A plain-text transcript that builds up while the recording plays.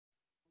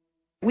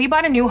We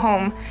bought a new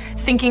home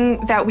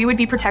thinking that we would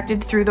be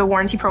protected through the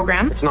warranty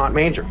program. It's not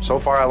major. So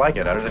far, I like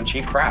it, other than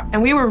cheap crap.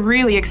 And we were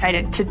really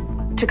excited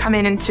to come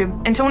in and to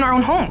own our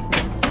own home.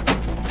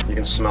 You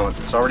can smell it.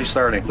 It's already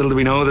starting. Little do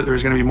we know that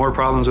there's going to be more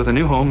problems with a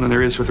new home than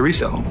there is with a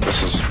resale home.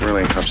 This is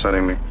really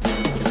upsetting me.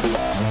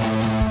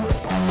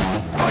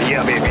 Oh,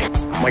 yeah, baby.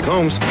 Mike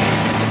Holmes.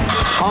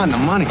 On the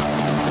money.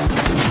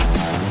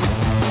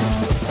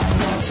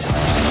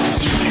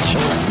 This is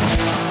ridiculous.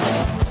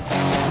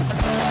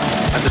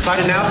 I've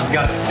decided now to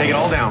take it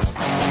all down.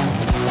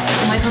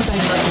 Mike Holmes, I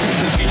love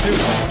you. Me too.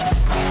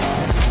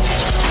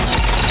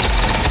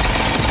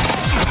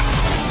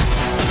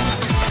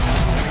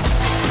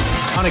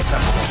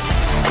 Unacceptable.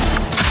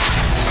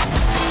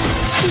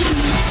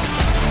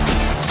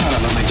 I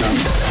don't know my job.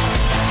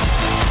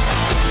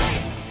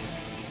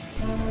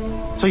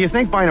 So you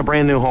think buying a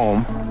brand new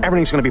home,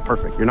 everything's going to be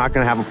perfect. You're not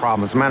going to have a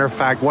problem. As a matter of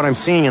fact, what I'm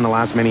seeing in the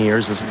last many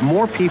years is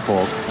more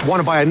people want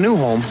to buy a new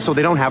home so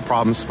they don't have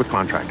problems with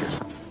contractors.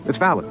 It's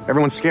valid.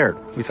 Everyone's scared.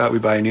 We thought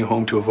we'd buy a new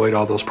home to avoid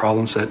all those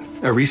problems that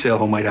a resale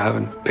home might have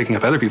and picking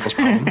up other people's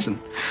problems, and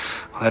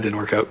well, that didn't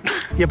work out.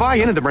 You buy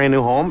into the brand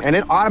new home, and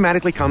it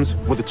automatically comes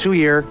with a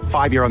 2-year,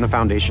 5-year on the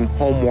foundation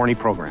home warranty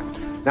program.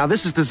 Now,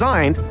 this is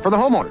designed for the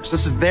homeowners.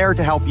 This is there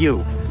to help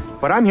you.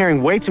 But I'm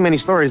hearing way too many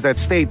stories that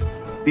state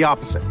the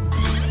opposite.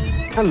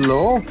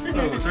 Hello.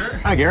 Hello, sir.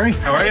 Hi, Gary.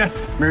 How are you?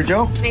 Mary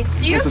Jo. Nice to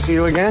see you. Nice to see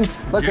you again.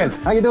 Look good.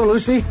 How you doing,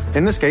 Lucy?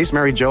 In this case,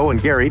 Mary Jo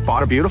and Gary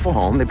bought a beautiful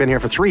home. They've been here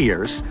for 3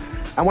 years.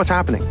 And what's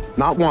happening?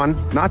 Not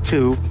 1, not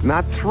 2,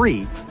 not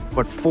 3,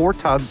 but 4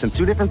 tubs and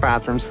 2 different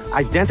bathrooms,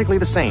 identically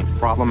the same,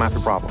 problem after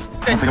problem.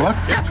 Want to take a look?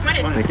 Yeah, come on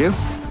in. Thank you.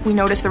 We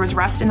noticed there was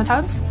rust in the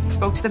tubs.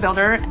 Spoke to the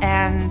builder,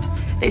 and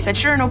they said,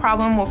 sure, no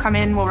problem. We'll come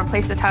in, we'll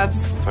replace the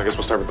tubs. So I guess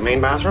we'll start with the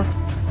main bathroom?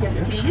 Yes,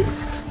 please.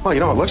 Well,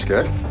 you know, it looks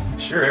good.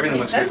 Sure, everything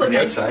looks good Does from look the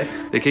nice.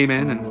 outside. They came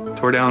in and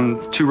tore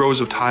down 2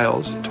 rows of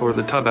tiles, tore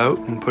the tub out,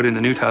 and put in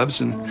the new tubs.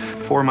 And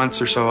 4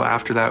 months or so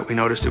after that, we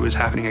noticed it was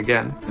happening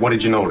again. What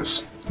did you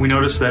notice? We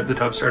noticed that the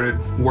tub started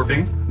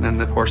warping, and then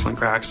the porcelain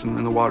cracks, and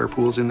then the water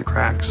pools in the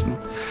cracks, and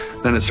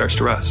then it starts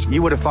to rust.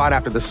 You would have thought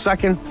after the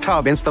second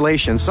tub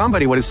installation,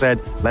 somebody would have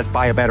said, let's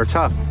buy a better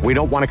tub. We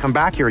don't want to come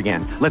back here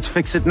again. Let's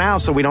fix it now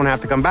so we don't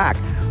have to come back.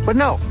 But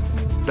no.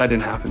 That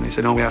didn't happen. They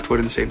said, no, we have to put it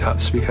in the same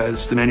tubs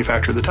because the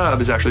manufacturer of the tub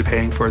is actually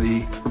paying for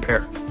the repair.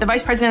 The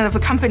vice president of the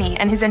company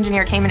and his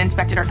engineer came and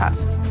inspected our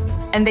tubs,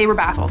 and they were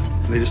baffled.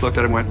 They just looked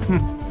at it and went,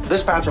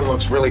 This bathroom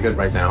looks really good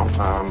right now.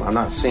 I'm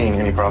not seeing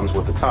any problems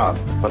with the tub,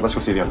 but let's go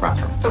see the other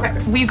bathroom.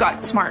 Okay. We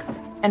got smart,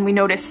 and we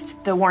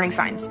noticed the warning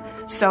signs.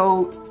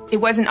 So it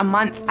wasn't a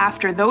month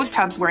after those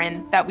tubs were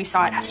in that we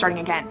saw it starting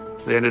again.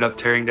 They ended up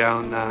tearing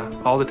down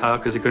all the tile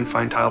because they couldn't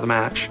find tile to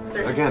match.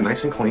 Again,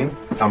 nice and clean.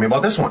 Tell me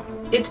about this one.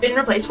 It's been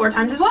replaced 4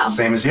 times as well.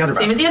 Same as the other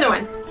Same as the other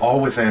one. All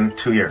within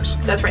 2 years.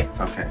 That's right.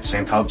 Okay,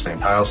 same tub, same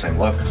tile, same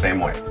look, same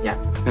way.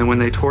 Yeah. And when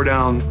they tore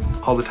down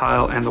all the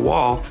tile and the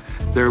wall,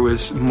 there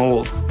was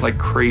mold like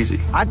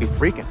crazy. I'd be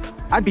freaking.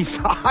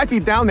 I'd be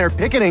down there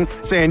picketing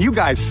saying, you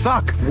guys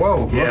suck.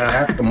 Whoa, look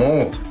at the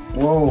mold.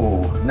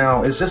 Whoa.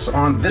 Now, is this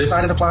on this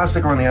side of the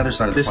plastic or on the other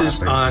side of the plastic?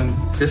 This is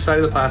on this side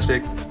of the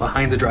plastic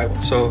behind the drywall.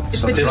 So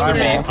It's this between would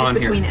be it. on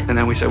It's here. between it. And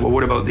then we said, well,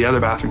 what about the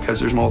other bathroom? Because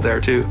there's mold there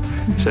too.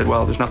 We said,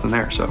 well, there's nothing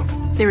there. So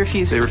They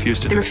refused. They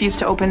refused to They do it. refused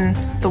to open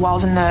the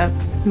walls in the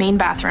main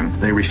bathroom.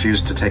 They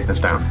refused to take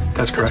this down.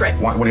 that's correct. right.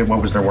 What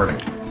was their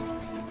wording?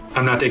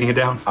 I'm not taking it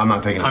down. I'm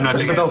not taking it. I'm not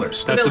This is taking the it.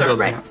 builders. That's the builder,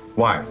 builder. right.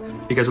 Why?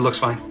 Because it looks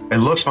fine. It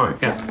looks fine.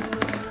 Yeah.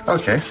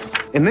 Okay.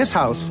 In this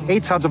house,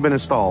 8 tubs have been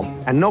installed,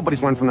 and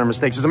nobody's learned from their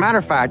mistakes. As a matter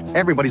of fact,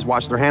 everybody's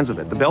washed their hands of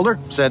it. The builder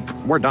said,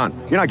 we're done.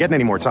 You're not getting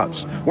any more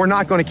tubs. We're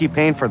not going to keep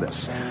paying for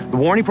this. The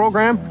warranty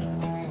program,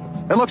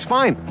 it looks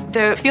fine.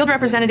 The field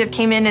representative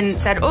came in and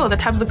said, oh, the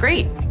tubs look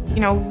great. You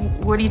know,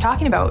 what are you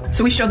talking about?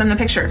 So we showed them the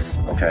pictures.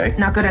 Okay.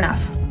 Not good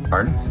enough.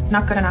 Pardon?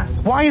 Not good enough.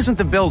 Why isn't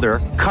the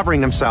builder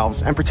covering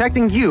themselves and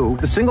protecting you,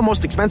 the single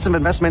most expensive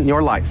investment in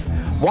your life?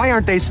 Why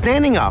aren't they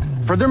standing up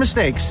for their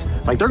mistakes?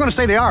 Like they're going to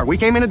say they are. We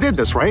came in and did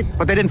this, right?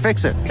 But they didn't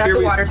fix it. That's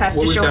a water test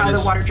what to we've show done how the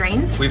is water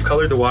drains. We've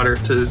colored the water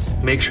to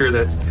make sure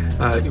that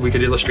we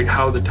could illustrate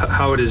how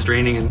it is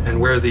draining and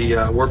where the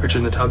warpage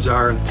in the tubs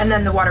are. And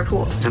then the water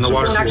pools. And the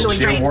water Don't pools. actually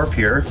See the drain. warp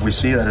here. We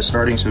see that it's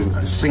starting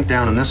to sink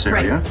down in this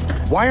area.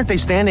 Why aren't they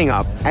standing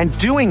up and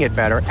doing it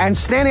better and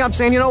standing up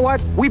saying, you know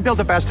what? We build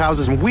the best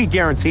houses and we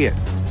guarantee it.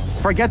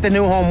 Forget the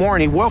new home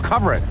warranty. We'll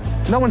cover it.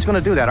 No one's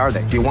going to do that, are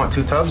they? Do you want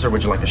 2 tubs or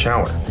would you like a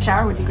shower? The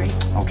shower would be great.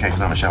 Okay,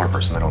 because I'm a shower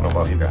person. I don't know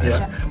about you guys.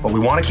 Yeah. But we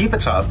want to keep a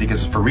tub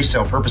because for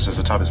resale purposes,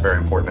 a tub is very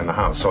important in the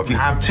house. So if you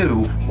have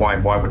 2, why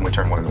wouldn't we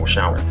turn one into a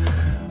shower?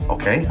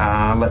 Okay,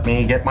 let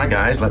me get my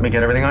guys. Let me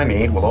get everything I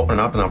need. We'll open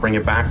it up and I'll bring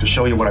it back to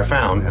show you what I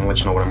found and let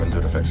you know what I'm going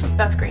to do to fix it.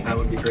 That's great. That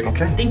would be great.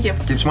 Okay? Thank you.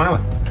 Keep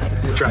smiling.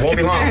 We'll try. Won't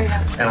be long.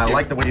 Yeah. And I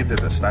like the way you did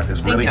this. That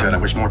is really Thank you. good.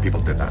 I wish more people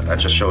did that. That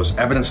just shows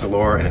evidence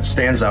galore and it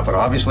stands up, but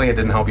obviously it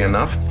didn't help you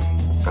enough.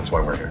 That's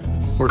why we're here.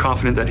 We're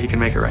confident that he can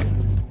make it right.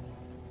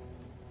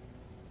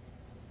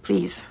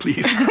 Please.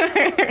 Please.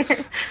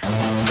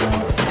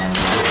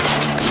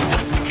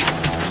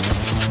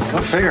 Go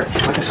figure.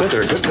 Like I said,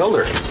 they're a good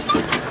builder.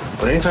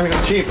 But anytime you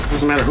go cheap, it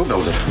doesn't matter who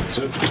builds it. That's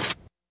it.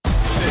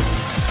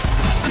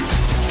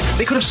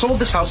 They could have sold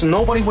this house and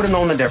nobody would have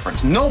known the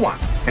difference. No one.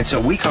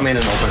 Until we come in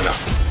and open it up.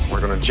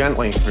 We're going to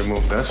gently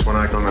remove this. We're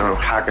not going to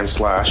hack and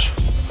slash.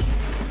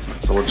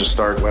 So we'll just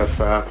start with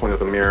point of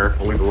the mirror.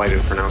 We'll leave the light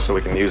in for now so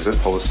we can use it.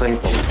 Pull the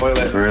sink, pull the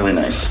toilet. Really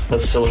nice.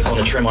 That's silicone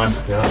to trim on.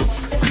 Yeah.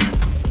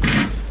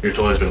 Your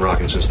toilet's been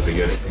rocking since the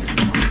beginning.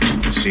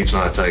 The seat's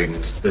not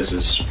tightened. This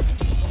is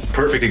a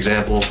perfect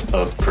example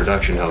of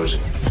production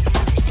housing.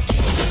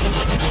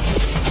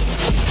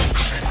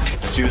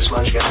 See the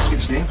sponge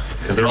gaskets, see?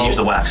 Because they're all use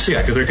the wax.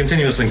 Yeah, because they're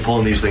continuously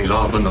pulling these things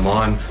off, putting them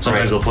on.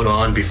 Sometimes they'll put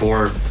on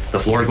before the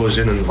floor goes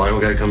in and the vinyl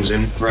guy comes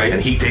in. Right.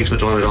 And he takes the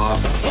toilet off.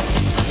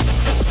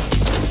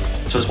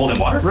 So it's holding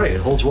water? Right,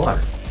 it holds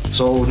water.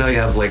 So now you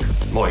have like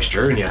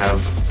moisture and you have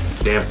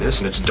dampness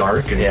and it's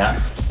dark. And, yeah.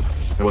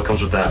 And what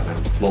comes with that,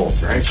 man? Mold,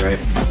 right? Right.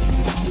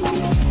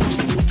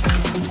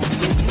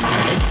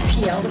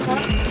 PL with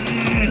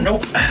that?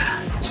 Nope.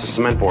 This is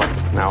cement board.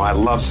 Now, I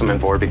love cement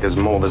board because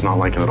mold is not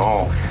like it at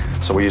all.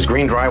 So we use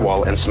green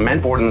drywall and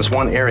cement board in this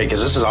one area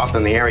because this is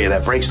often the area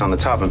that breaks on the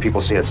tub and people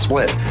see it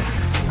split.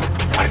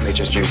 Why don't they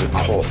just use it the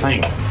whole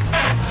thing?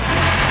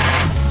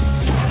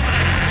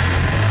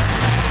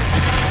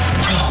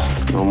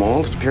 No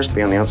mold. It appears to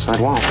be on the outside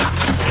wall.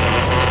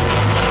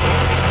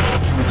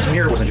 This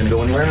mirror wasn't going to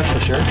go anywhere, that's for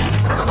sure.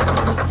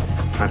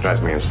 That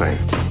drives me insane.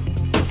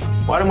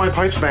 Why do my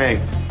pipes bang?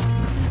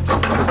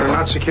 Because they're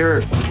not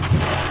secured.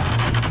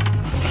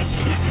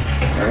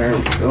 There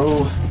we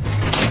go.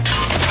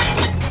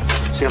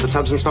 See how the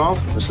tub's installed?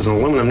 This is an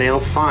aluminum nail,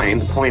 fine.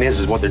 The point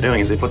is what they're doing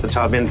is they put the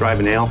tub in,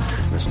 drive a nail,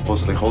 and it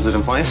supposedly holds it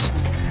in place.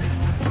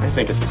 I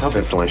think it's the tub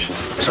installation.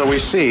 So we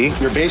see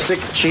your basic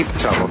cheap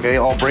tub, okay?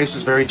 All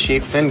braces very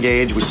cheap, thin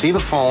gauge. We see the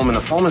foam, and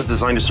the foam is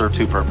designed to serve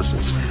two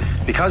purposes.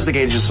 Because the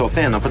gauge is so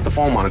thin, they'll put the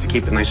foam on it to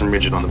keep it nice and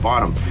rigid on the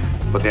bottom.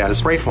 But they add a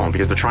spray foam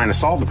because they're trying to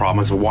solve the problem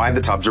as to why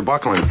the tubs are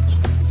buckling.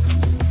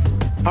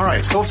 All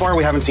right, so far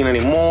we haven't seen any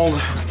mold.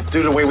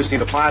 Due to the way we see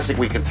the plastic,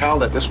 we can tell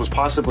that this was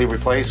possibly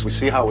replaced. We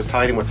see how it was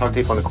tied in with tuck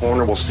tape on the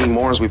corner. We'll see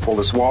more as we pull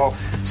this wall.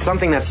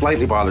 Something that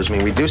slightly bothers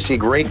me, we do see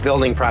great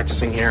building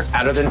practicing here,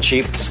 other than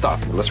cheap stuff.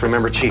 Let's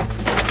remember cheap.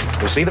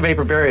 We see the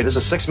vapor barrier. It is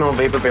a 6 mm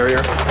vapor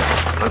barrier.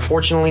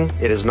 Unfortunately,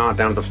 it is not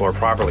down to the floor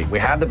properly. We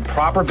had the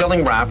proper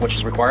building wrap, which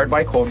is required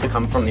by code to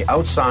come from the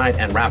outside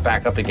and wrap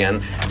back up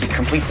again to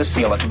complete the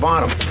seal at the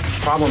bottom.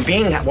 Problem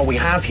being that what we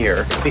have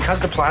here,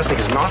 because the plastic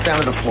is not down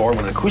to the floor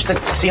with an acoustic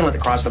sealant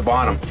across the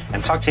bottom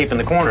and tuck tape in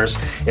the corners,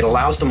 it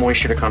allows the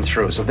moisture to come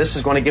through. So this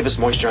is going to give us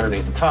moisture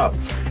underneath the tub.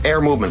 Air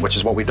movement, which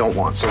is what we don't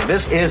want. So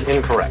this is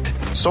incorrect.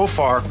 So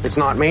far, it's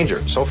not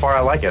major. So far,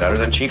 I like it, other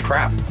than cheap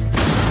crap.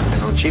 You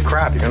know, cheap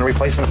crap you're going to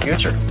replace in the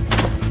future.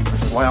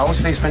 This is why I always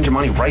say spend your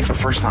money right the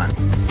first time.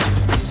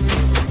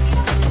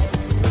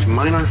 There's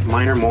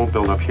minor mold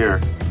buildup here.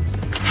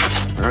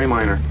 Very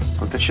minor.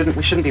 But we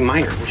shouldn't be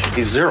minor. We should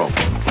be zero.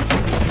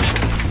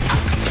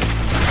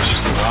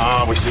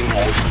 We see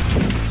mold.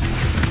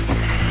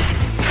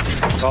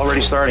 It's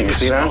already starting. You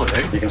see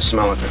that? You can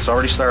smell it. It's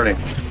already starting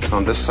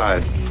on this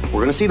side. We're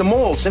going to see the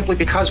mold simply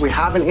because we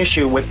have an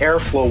issue with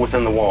airflow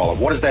within the wall.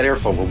 What is that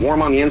airflow? We're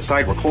warm on the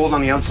inside. We're cold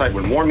on the outside.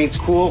 When warm meets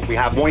cool, we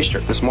have moisture.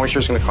 This moisture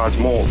is going to cause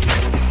mold.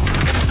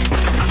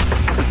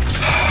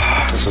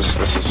 This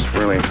is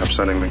really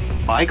upsetting me.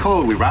 By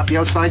code, we wrap the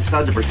outside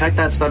stud to protect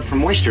that stud from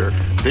moisture.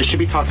 This should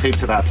be tuck taped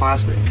to that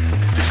plastic.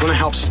 It's going to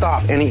help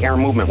stop any air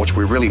movement, which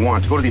we really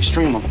want. To go to the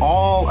extreme of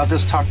all of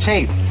this tuck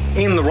tape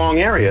in the wrong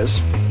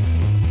areas,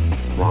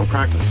 wrong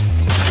practice.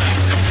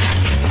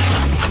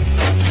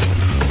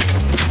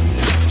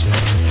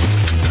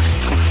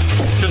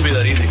 Shouldn't be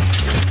that easy.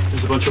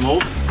 There's a bunch of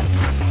mold.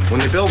 When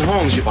you build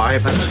homes, you buy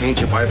it by the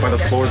paint, you buy it by the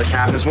floor, the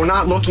cabinets. We're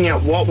not looking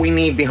at what we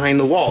need behind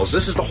the walls.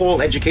 This is the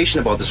whole education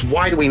about this.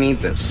 Why do we need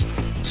this?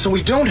 So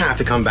we don't have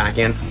to come back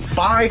in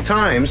 5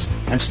 times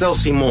and still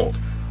see mold.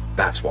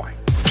 That's why.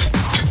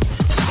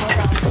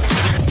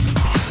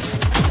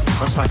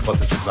 Let's talk about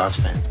this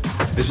exhaust fan.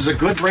 This is a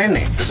good brand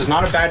name. This is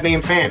not a bad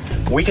name fan.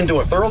 We can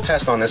do a thorough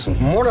test on this and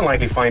more than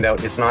likely find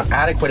out it's not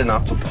adequate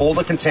enough to pull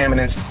the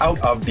contaminants out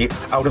of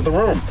the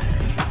room.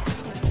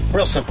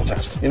 Real simple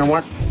test. You know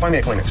what? Find me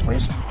a Kleenex,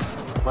 please.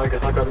 Mike,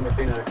 it's not grabbing the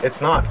Kleenex. It's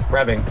not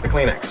grabbing the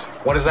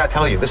Kleenex. What does that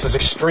tell you? This is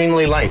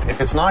extremely light.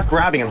 If it's not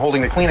grabbing and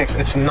holding the Kleenex,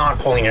 it's not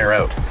pulling air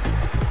out.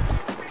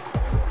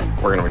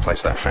 We're going to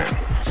replace that fan.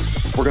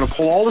 We're going to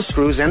pull all the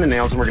screws and the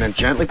nails, and we're going to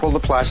gently pull the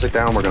plastic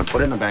down. We're going to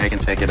put it in a bag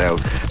and take it out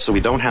so we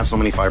don't have so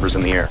many fibers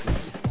in the air.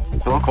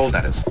 Feel how cold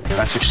that is?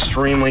 That's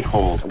extremely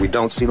cold. We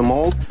don't see the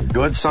mold.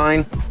 Good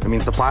sign. It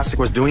means the plastic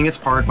was doing its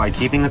part by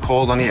keeping the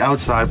cold on the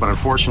outside, but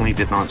unfortunately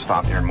did not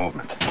stop air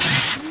movement.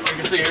 You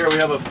can see here we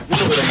have a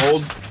little bit of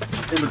mold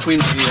in between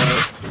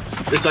the,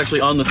 it's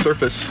actually on the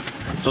surface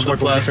of the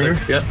plastic.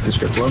 Yeah. Just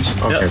get gloves.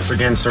 Okay, Yep. so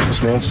again,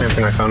 surface mold, same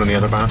thing I found in the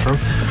other bathroom.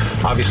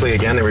 Obviously,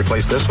 again, they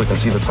replaced this. We can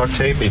see the tuck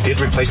tape. They did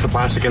replace the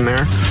plastic in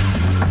there.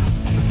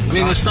 I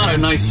mean, it's not a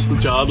nice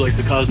job, like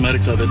the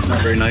cosmetics of it's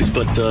not very nice,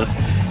 but,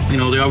 you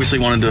know, they obviously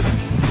wanted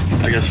to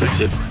I guess, fix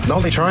it. No,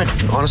 they tried.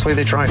 Honestly,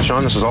 they tried,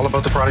 Sean. This is all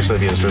about the products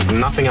they've used. There's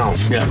nothing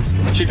else. Yeah,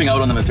 cheaping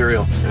out on the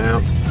material.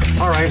 Yeah.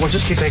 All right, well,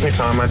 just keep taking your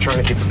time. I'm trying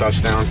to keep the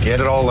dust down. Get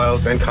it all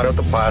out, then cut out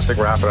the plastic,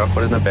 wrap it up,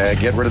 put it in the bag,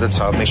 get rid of the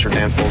tub, make sure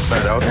Dan pulls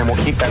that out, and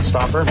we'll keep that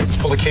stopper. Let's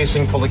pull the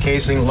casing,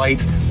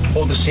 light,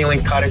 hold the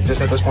ceiling, cut it.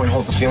 Just at this point,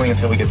 hold the ceiling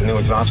until we get the new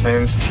exhaust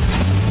fans.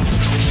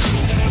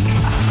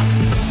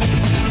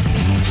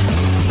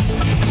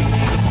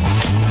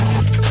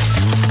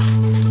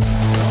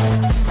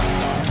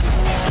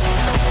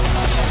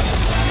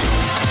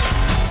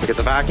 We get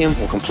the vacuum,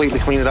 we'll completely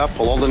clean it up,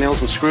 pull all the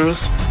nails and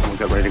screws, and we'll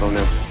get ready to go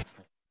new.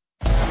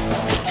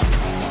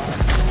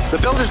 The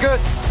builder's good.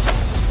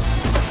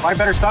 Buy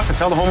better stuff and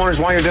tell the homeowners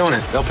why you're doing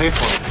it. They'll pay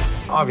for it.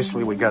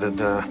 Obviously, we gutted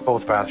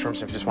both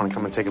bathrooms if you just want to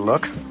come and take a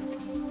look.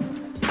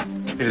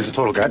 It is a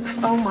total gut.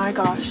 Oh my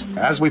gosh.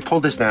 As we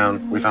pulled this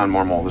down, we found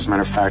more mold. As a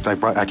matter of fact,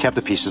 I kept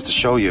the pieces to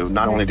show you.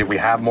 Not only did we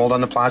have mold on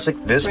the plastic,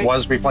 this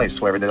was replaced,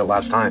 whoever did it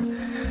last time.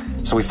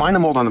 So we find the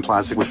mold on the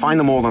plastic, we find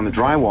the mold on the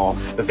drywall.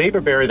 The vapor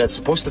barrier that's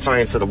supposed to tie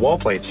into the wall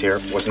plates here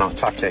was not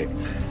tuck tape.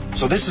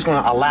 So this is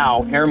going to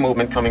allow air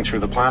movement coming through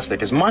the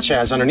plastic, as much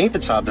as underneath the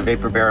tub, the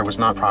vapor barrier was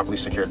not properly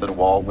secured to the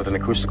wall with an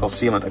acoustical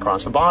sealant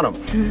across the bottom.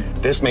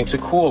 This makes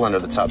it cool under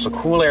the tub. So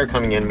cool air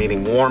coming in,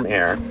 meaning warm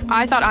air.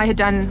 I thought I had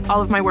done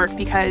all of my work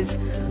because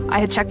I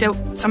had checked out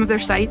some of their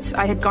sites.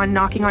 I had gone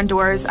knocking on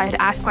doors. I had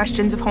asked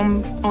questions of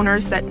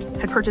homeowners that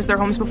had purchased their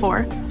homes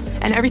before.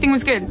 And everything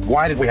was good.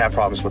 Why did we have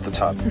problems with the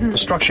tub? The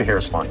structure here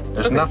is fine.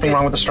 There's nothing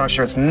wrong with the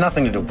structure. It's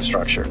nothing to do with the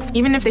structure.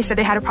 Even if they said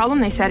they had a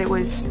problem, they said it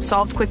was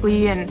solved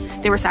quickly and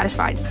they were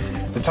satisfied.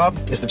 The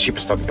tub is the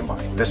cheapest tub you can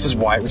buy. This is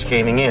why it was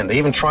caving in. They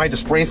even tried to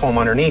spray foam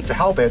underneath to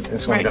help it.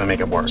 It's only going to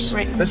make it worse.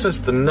 This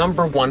is the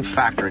 #1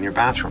 factor in your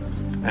bathroom.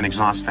 An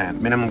exhaust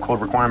fan. Minimum code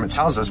requirement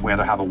tells us we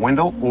either have a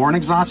window or an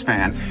exhaust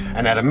fan,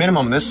 and at a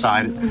minimum this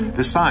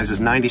size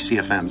is 90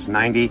 CFMs,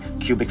 90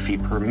 cubic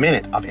feet per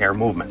minute of air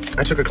movement.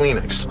 I took a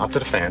Kleenex up to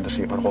the fan to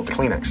see if it would hold the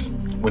Kleenex.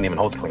 Wouldn't even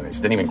hold the Kleenex,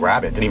 didn't even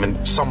grab it, didn't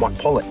even somewhat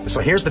pull it. So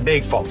here's the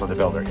big fault of the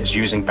builder, is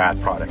using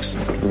bad products.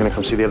 We're gonna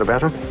come see the other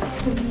bathroom?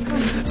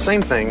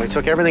 Same thing, we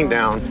took everything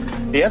down.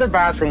 The other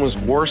bathroom was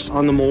worse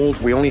on the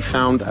mold. We only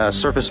found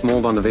surface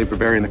mold on the vapor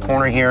barrier in the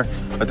corner here,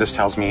 but this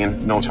tells me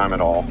in no time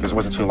at all, because it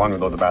wasn't too long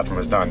ago the bathroom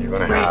was done, you're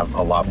gonna have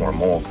a lot more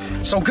mold.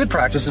 So good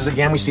practices,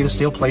 again, we see the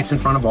steel plates in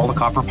front of all the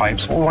copper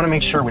pipes. We wanna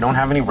make sure we don't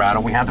have any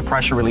rattle. We have the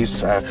pressure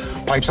release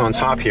pipes on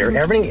top here.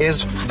 Everything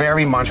is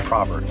very much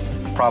proper.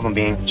 Problem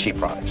being cheap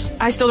products.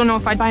 I still don't know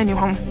if I'd buy a new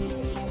home.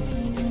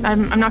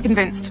 I'm not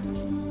convinced.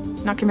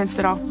 Not convinced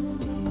at all.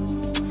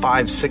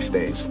 5-6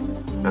 days,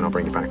 and I'll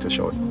bring you back to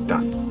show it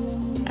done.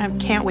 I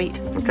can't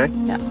wait. Okay?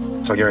 Yeah.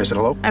 Tell Gary I said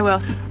hello? I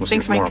will. We'll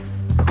Thanks, see you Mike.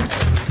 tomorrow.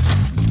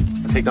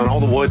 I'll take down all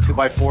the wood,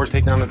 2x4s,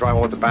 take down the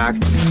drywall at the back.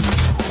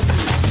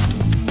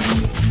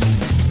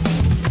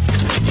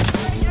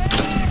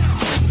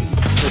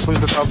 Let's lose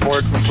the tub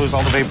board, let's lose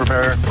all the vapor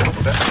barrier,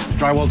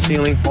 drywall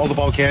ceiling, all the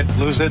bulkhead,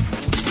 lose it.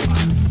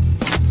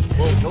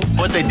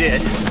 What they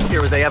did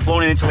here was they have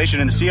blown in insulation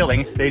in the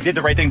ceiling. They did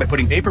the right thing by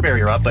putting vapor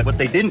barrier up, but what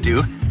they didn't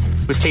do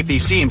was tape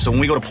these seams. So when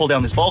we go to pull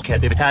down this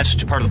bulkhead, they've attached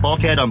to part of the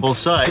bulkhead on both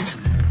sides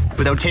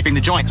without taping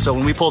the joints. So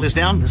when we pull this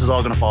down, this is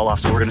all going to fall off.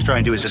 So what we're going to try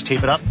and do is just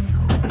tape it up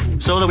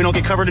so that we don't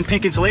get covered in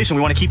pink insulation.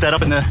 We want to keep that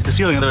up in the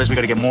ceiling, otherwise we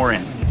got to get more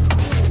in.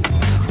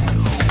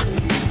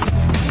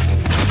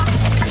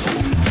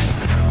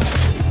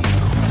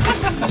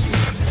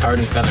 Hard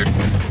and feathered.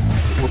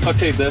 We'll tuck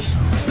tape this,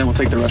 and then we'll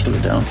take the rest of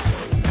it down.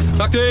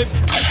 Tuck tape!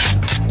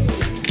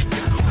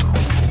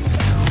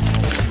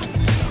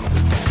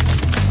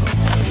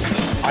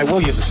 I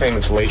will use the same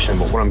insulation,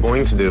 but what I'm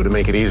going to do to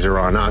make it easier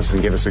on us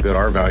and give us a good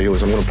R value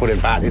is I'm going to put in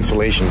batt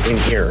insulation in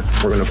here.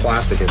 We're going to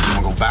plastic it,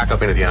 and we'll go back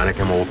up into the attic,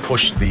 and we'll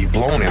push the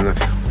blown in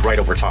right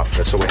over top of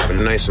it, so we have a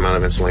nice amount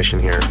of insulation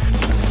here.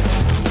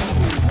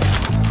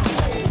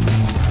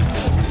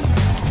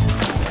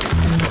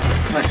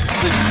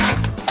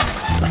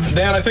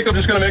 Dan, I think I'm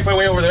just going to make my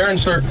way over there and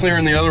start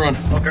clearing the other one.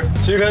 Okay.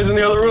 See you guys in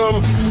the other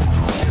room.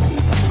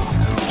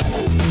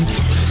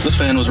 This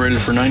fan was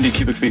rated for 90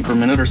 cubic feet per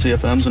minute, or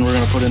CFMs, and we're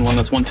going to put in one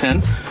that's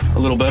 110. A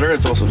little better.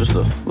 It's also just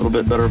a little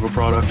bit better of a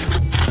product.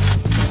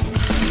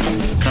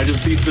 I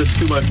just beat this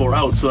 2x4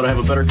 out so that I have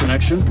a better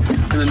connection.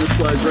 And then this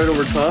slides right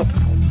over top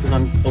because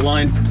I'm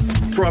aligned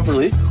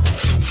properly.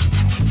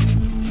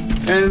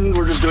 And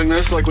we're just doing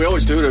this like we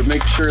always do to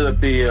make sure that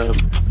the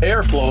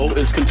airflow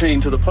is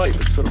contained to the pipe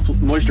instead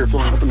of moisture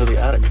flowing up into the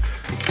attic.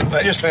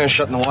 I just finished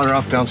shutting the water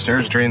off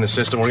downstairs, draining the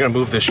system. We're going to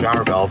move this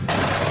shower valve,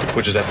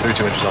 which is at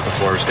 32 inches off the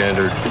floor,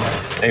 standard,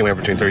 anywhere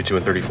between 32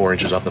 and 34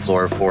 inches off the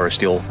floor for a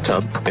steel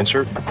tub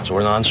insert. So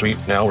we're in the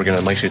ensuite now. We're going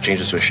to nicely change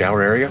this to a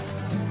shower area.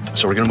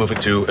 So we're going to move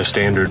it to a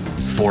standard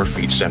 4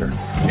 feet center.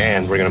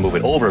 And we're going to move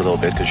it over a little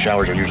bit because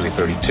showers are usually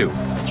 32.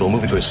 So we'll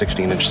move it to a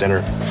 16-inch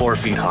center, 4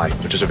 feet high,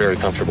 which is a very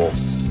comfortable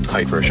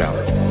height for a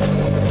shower.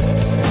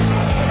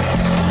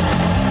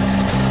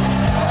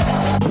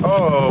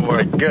 Oh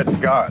my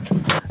good God.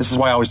 This is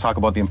why I always talk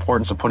about the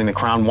importance of putting the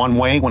crown one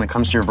way when it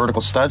comes to your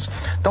vertical studs.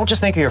 Don't just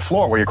think of your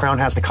floor where your crown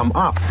has to come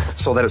up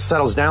so that it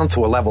settles down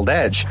to a leveled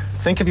edge.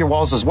 Think of your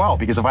walls as well,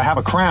 because if I have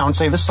a crown,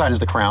 say this side is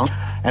the crown,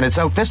 and it's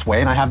out this way,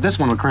 and I have this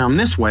one with a crown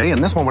this way,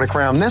 and this one with a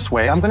crown this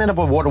way, I'm going to end up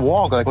with a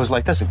wall that goes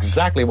like this,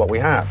 exactly what we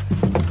have.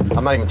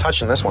 I'm not even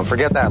touching this one.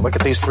 Forget that. Look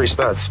at these 3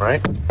 studs,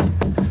 right?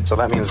 So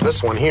that means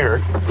this one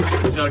here.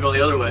 You gotta go the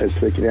other way.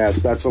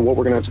 Yes, that's what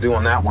we're going to have to do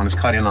on that one, is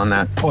cut in on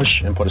that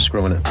push and put a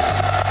screw in it.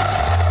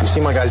 You see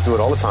my guys do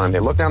it all the time. They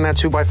look down that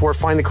 2x4,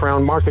 find the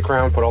crown, mark the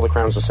crown, put all the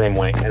crowns the same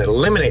way, and it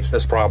eliminates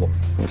this problem.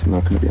 That's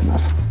not going to be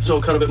enough.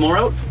 So cut a bit more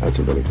out? That's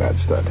a really bad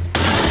stud.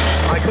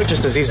 I could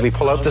just as easily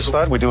pull out this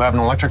stud. We do have an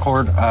electric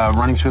cord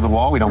running through the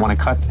wall. We don't want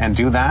to cut and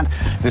do that.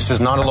 This is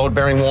not a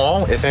load-bearing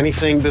wall. If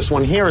anything, this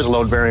one here is a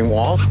load-bearing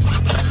wall.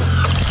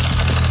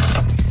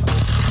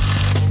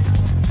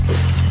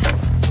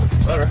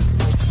 Better.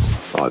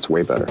 Oh, it's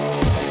way better.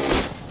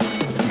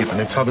 Get the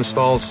new tub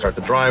installed, start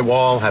the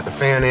drywall, have the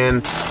fan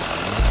in.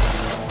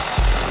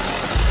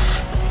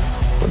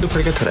 We'll do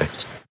pretty good today.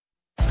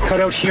 Cut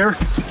out here,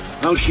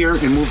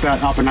 and move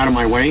that up and out of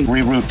my way.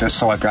 Reroute this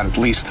so I've got at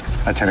least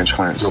a 10-inch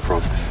clearance. No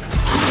problem.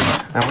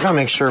 Now we're gonna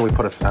make sure we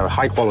put a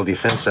high-quality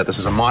thin set. This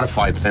is a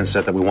modified thin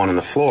set that we want on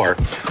the floor.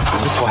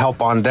 This will help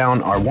bond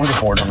down our wonder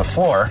board on the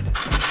floor.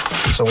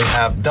 So we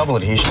have double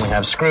adhesion. We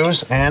have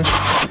screws and,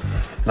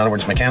 in other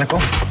words, mechanical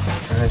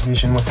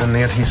adhesion within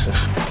the adhesive.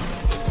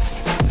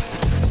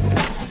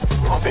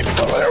 Oh, baby,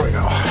 there we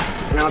go.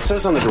 Now it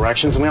says on the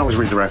directions, and we always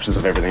read directions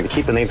of everything, to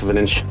keep 1/8 of an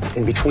inch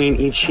in between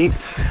each sheet.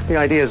 The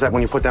idea is that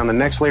when you put down the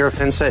next layer of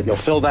thin set, you'll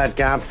fill that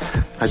gap.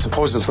 I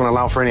suppose it's going to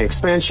allow for any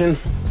expansion.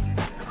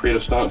 Create a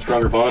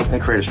stronger bond.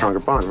 And create a stronger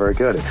bond. Very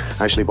good. It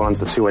actually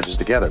bonds the 2 edges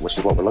together, which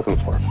is what we're looking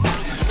for.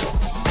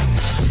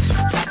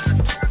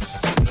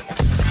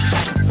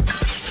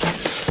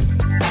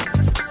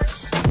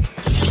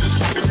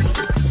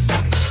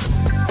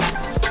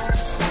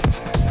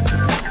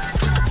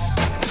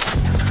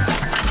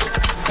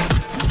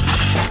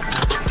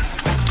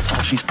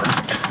 She's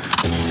perfect.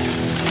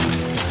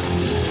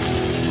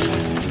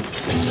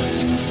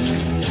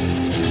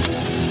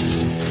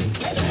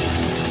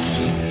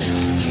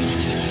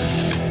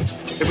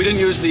 If we didn't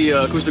use the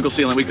acoustical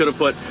sealant, we could have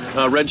put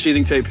red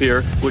sheathing tape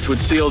here, which would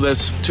seal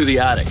this to the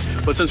attic.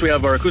 But since we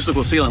have our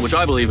acoustical sealant, which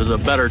I believe is a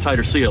better,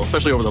 tighter seal,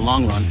 especially over the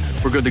long run,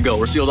 we're good to go.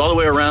 We're sealed all the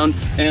way around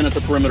and at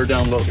the perimeter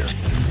down low here.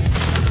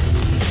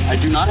 I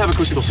do not have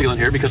acoustical sealant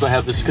here because I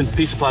have this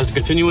piece of plastic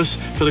continuous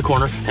to the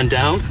corner, and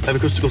down I have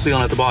acoustical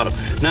sealant at the bottom.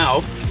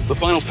 Now, the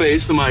final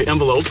phase to my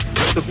envelope,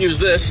 to use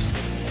this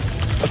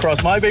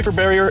across my vapor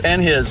barrier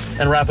and his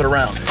and wrap it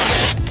around.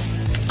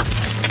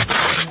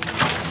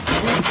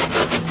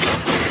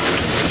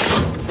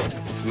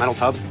 It's a metal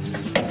tub,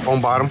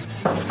 foam bottom,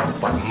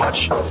 but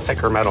much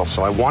thicker metal.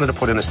 So I wanted to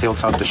put in a steel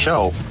tub to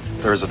show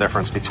there is a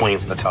difference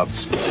between the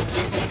tubs.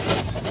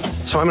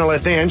 So I'm going to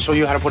let Dan show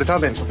you how to put a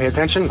tub in. So pay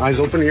attention, eyes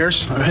open,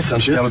 ears. All right,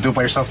 sounds You'll be good. able to do it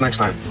by yourself next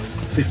time.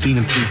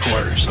 15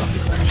 3/4,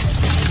 something like that.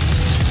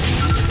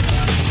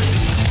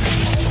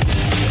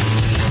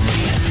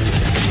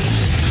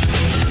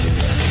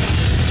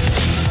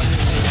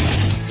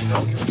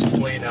 I'll give it some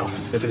play now.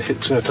 If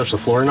it's going to touch the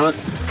floor or not,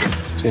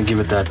 it's going to give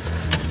it that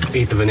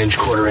 1/8 of an inch,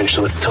 1/4 inch,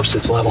 so that the tub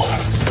sits level.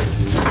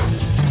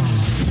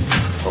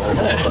 Oh,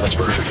 that's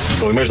perfect.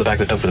 So we measure the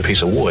back of the tub for the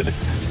piece of wood,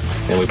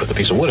 and we put the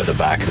piece of wood at the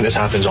back, and this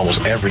happens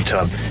almost every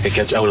tub. It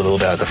gets out a little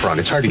bit at the front.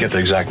 It's hard to get the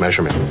exact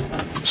measurement.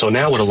 So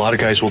now what a lot of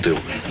guys will do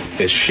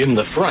is shim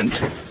the front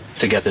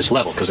to get this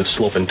level, because it's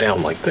sloping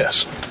down like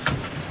this.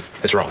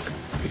 It's wrong.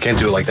 You can't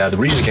do it like that. The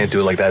reason you can't do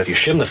it like that, if you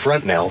shim the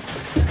front now,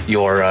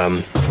 your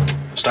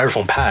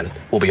styrofoam pad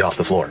will be off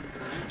the floor.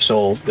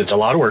 So it's a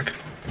lot of work,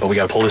 but we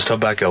got to pull this tub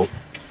back out,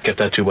 get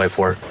that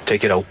 2x4,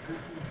 take it out,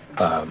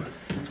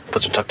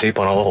 put some tuck tape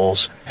on all the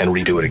holes, and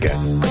redo it again.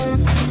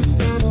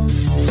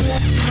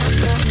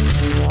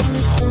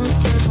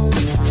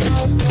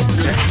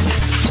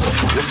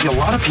 You see a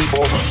lot of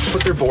people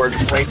put their board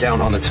right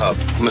down on the tub.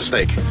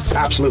 Mistake.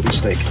 Absolute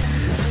mistake.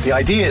 The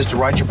idea is to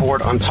ride your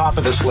board on top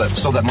of this lip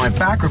so that my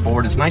backer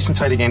board is nice and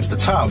tight against the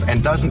tub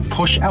and doesn't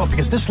push out,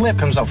 because this lip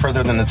comes out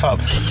further than the tub.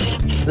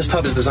 This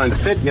tub is designed to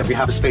fit, yet we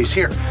have a space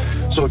here.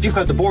 So if you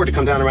cut the board to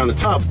come down around the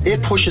tub,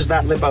 it pushes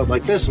that lip out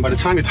like this, and by the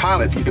time you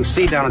tile it, you can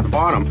see down at the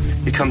bottom,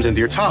 it comes into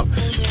your tub.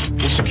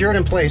 We'll secure it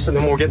in place, and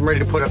then we're getting ready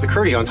to put up the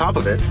curdy on top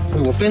of it.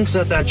 We will thin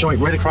set that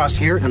joint right across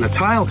here, and the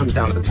tile comes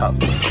down to the tub.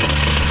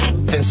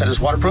 Thin set is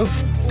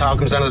waterproof, tile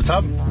comes down to the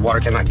tub, water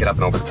cannot get up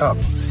and over the tub.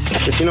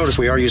 If you notice,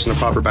 we are using a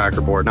proper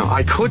backer board. Now,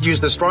 I could use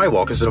this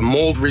drywall because it's a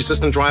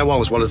mold-resistant drywall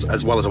as well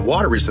as a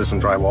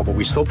water-resistant drywall, but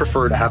we still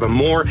prefer to have a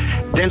more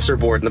denser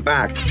board in the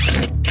back.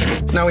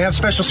 Now, we have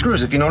special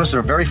screws. If you notice, they're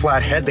a very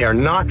flat head. They are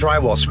not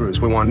drywall screws.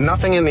 We want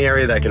nothing in the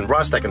area that can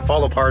rust, that can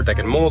fall apart, that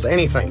can mold,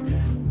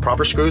 anything.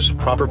 Proper screws,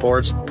 proper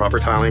boards, proper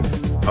tiling,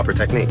 proper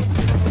technique.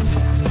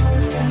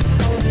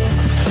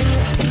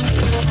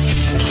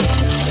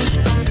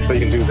 So you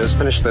can do this,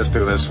 finish this,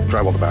 do this,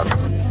 drywall the back.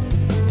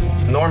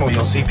 Normally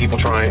you'll see people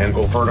try and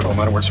go vertical, in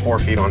other words 4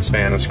 feet on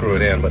span and screw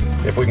it in, but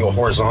if we can go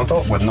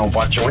horizontal with no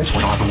butt joints, we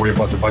don't have to worry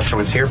about the butt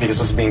joints here because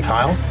this is being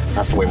tiled.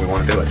 That's the way we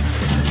want to do it.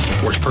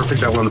 Works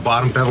perfect, bevel on the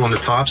bottom, bevel on the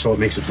top, so it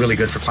makes it really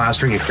good for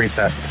plastering. It creates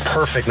that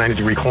perfect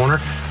 90-degree corner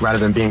rather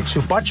than being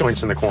 2 butt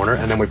joints in the corner,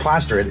 and then we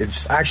plaster it, it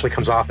just actually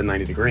comes off at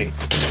 90 degree.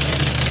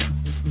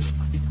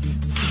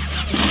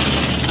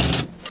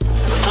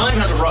 Time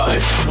has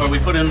arrived where we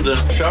put in the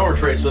shower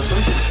tray system.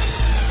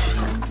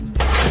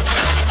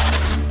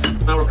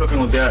 Now we're cooking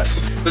with gas.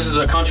 This is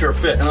a contour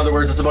fit. In other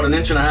words, it's about 1.5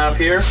 inches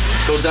here,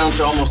 goes down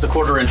to almost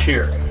 1/4 inch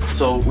here.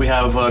 So we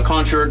have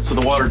contour so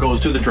the water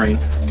goes to the drain.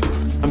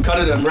 I'm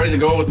cut it, I'm ready to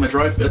go with my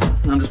dry fit.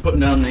 I'm just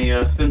putting down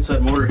the thin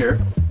set motor here.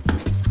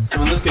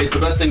 So in this case, the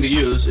best thing to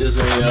use is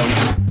a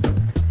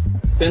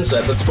thin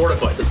set that's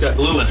fortified, that's got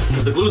glue in it.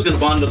 Because the glue is going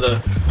to bond to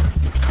the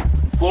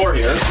floor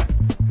here,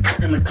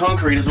 and the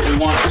concrete is what we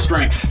want for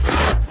strength.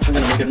 I'm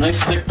going to make a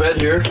nice thick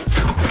bed here.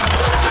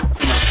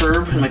 My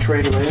curb and my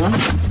tray to lay on.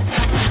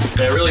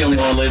 Okay, I really only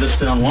want to lay this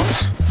down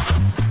once.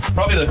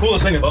 Probably the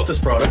coolest thing about this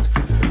product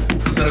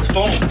is that it's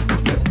foam.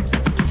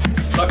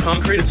 It's not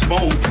concrete, it's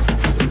foam.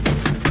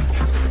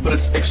 But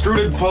it's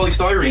extruded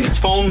polystyrene. It's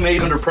foam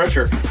made under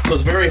pressure, so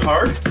it's very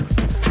hard.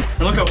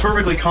 And look how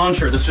perfectly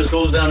contoured this just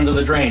goes down into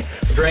the drain.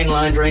 The drain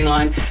line, drain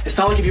line. It's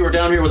not like if you were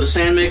down here with a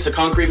sand mix, a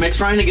concrete mix,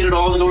 trying to get it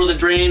all to go to the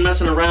drain,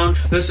 messing around.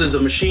 This is a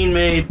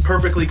machine-made,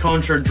 perfectly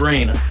contoured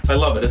drain. I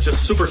love it. It's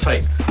just super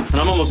tight. And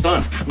I'm almost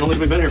done. I don't think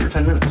we've been here for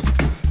 10 minutes.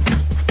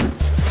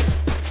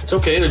 It's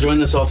okay to join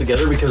this all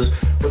together because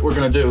what we're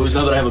going to do is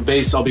now that I have a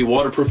base, I'll be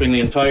waterproofing the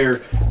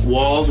entire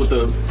walls with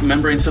the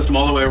membrane system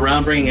all the way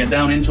around, bringing it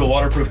down into a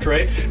waterproof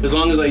tray. As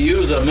long as I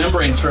use a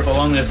membrane strip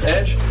along this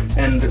edge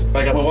and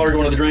I got my water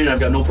going to the drain,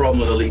 I've got no problem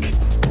with a leak.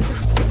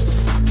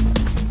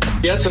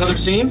 Yes, another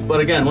seam,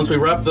 but again, once we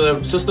wrap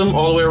the system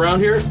all the way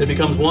around here, it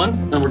becomes one,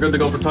 and we're good to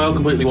go for tile,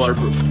 completely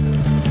waterproof.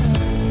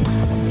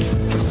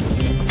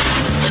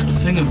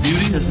 Thing of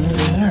beauty is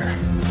nearly there.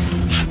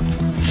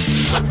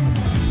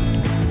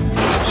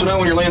 So now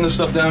when you're laying this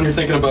stuff down, you're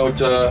thinking about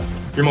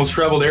your most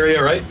traveled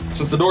area, right?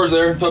 Since the door's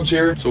there, tub's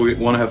here, so we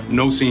want to have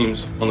no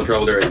seams on the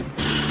traveled area.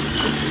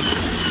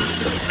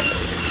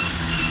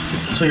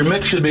 So your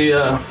mix should be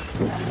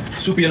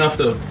soupy enough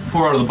to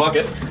pour out of the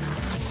bucket.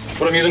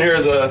 What I'm using here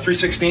is a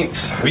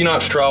 3/16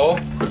 V-notch trowel.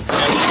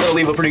 And it'll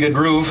leave a pretty good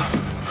groove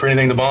for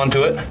anything to bond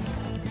to it.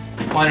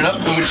 Line it up,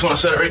 and we just want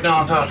to set it right down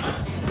on top.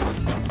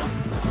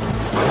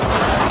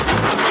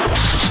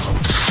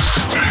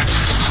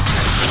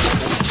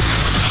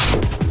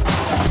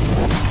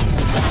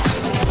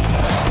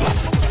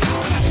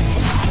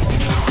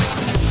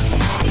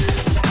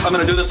 I'm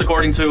going to do this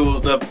according to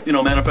the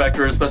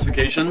manufacturer's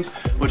specifications,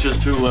 which is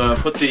to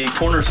put the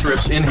corner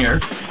strips in here.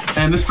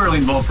 And this is a fairly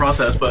involved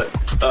process, but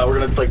we're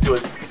going to do a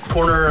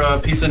corner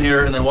piece in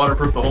here and then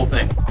waterproof the whole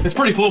thing. It's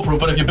pretty foolproof,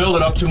 but if you build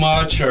it up too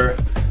much, or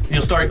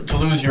you'll start to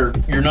lose your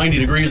 90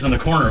 degrees in the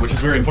corner, which is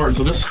very important.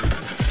 So this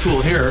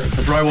tool here,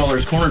 the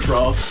drywaller's corner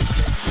trowel,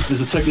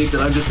 is a technique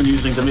that I've just been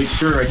using to make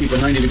sure I keep a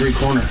 90-degree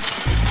corner.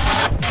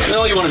 And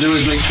all you want to do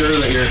is make sure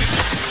that you're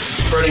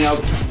spreading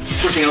out,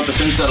 pushing out the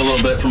thin set a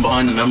little bit from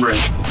behind the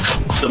membrane.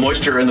 The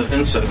moisture in the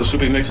thin set, the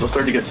soupy mix, will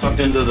start to get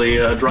sucked into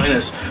the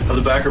dryness of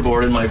the backer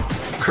board, and my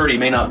curdy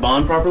may not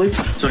bond properly.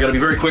 So I got to be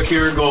very quick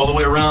here, go all the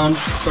way around,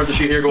 start the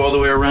sheet here, go all the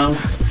way around.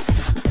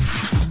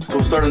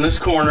 We'll start in this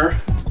corner,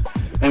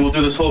 and we'll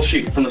do this whole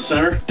sheet from the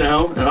center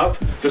down and up,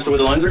 just the way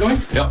the lines are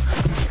going. Yep.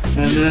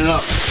 And then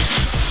up.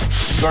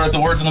 Start at the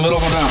words in the middle,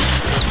 go down.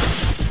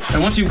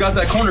 And once you've got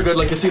that corner good,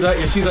 like you see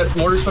that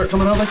mortar start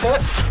coming out like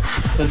that,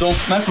 then don't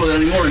mess with it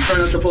anymore and try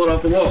not to pull it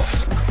off the wall.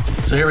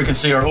 So here we can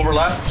see our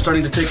overlap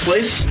starting to take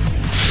place.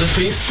 This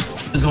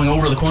piece is going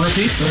over the corner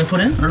piece that I put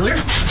in earlier.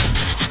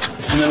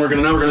 And then we're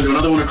gonna do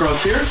another one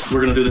across here.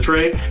 We're gonna do the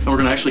tray, and we're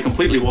gonna actually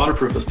completely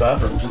waterproof this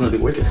bathroom, which is gonna be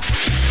wicked.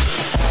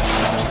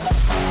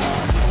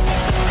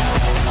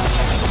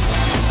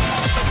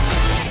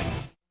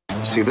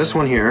 See, this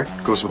one here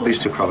goes with these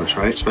two colors,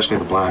 right? Especially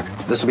the black.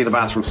 This will be the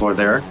bathroom floor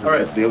there. All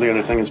right. The only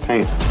other thing is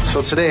paint.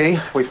 So today,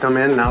 we've come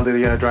in, now the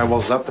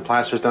drywall's up, the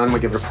plaster's done, we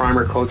give it a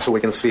primer coat so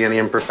we can see any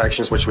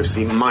imperfections, which we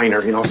see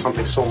minor,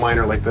 something so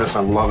minor like this,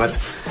 I love it.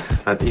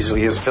 That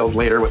easily is filled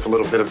later with a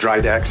little bit of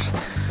dry decks.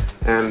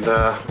 And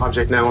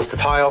object now is to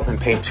tile and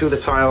paint to the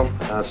tile.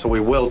 So we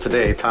will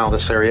today tile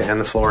this area and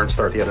the floor and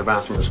start the other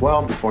bathroom as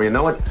well. Before you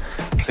know it,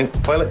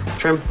 sink, toilet,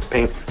 trim,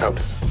 paint, out.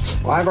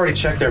 Well, I've already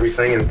checked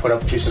everything and put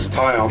up pieces of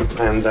tile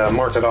and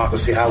marked it off to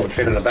see how it would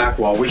fit in the back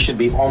wall. We should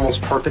be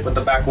almost perfect with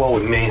the back wall.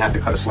 We may have to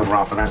cut a sliver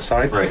off on that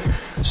side. Right.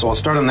 So I'll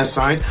start on this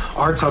side.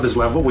 Our tub is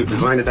level. We've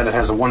designed it that it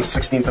has a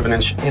 1/16 of an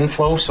inch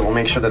inflow, so we'll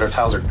make sure that our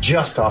tiles are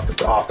just off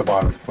the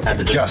bottom. At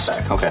the just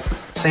back. Okay.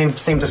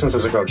 Same distance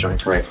as a grout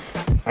joint. Right.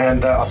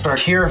 And I'll start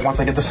here.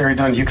 Once I get this area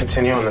done, you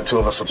continue, and the two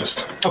of us will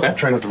just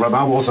try not to rub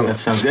elbows. And That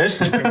sounds good.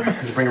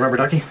 Did you bring a rubber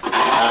ducky?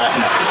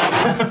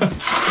 No.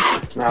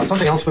 Now,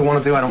 something else we want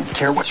to do, I don't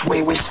care which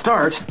way we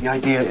start. The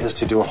idea is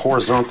to do a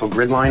horizontal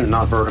grid line,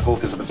 not vertical,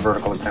 because if it's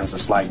vertical, it tends to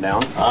slide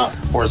down.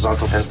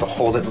 Horizontal tends to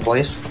hold it in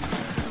place.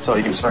 So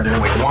you can start any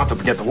way you want to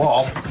get the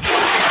wall.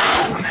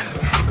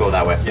 go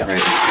that way. Yeah.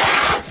 Right.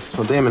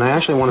 So Damon, I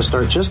actually want to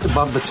start just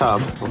above the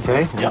tub,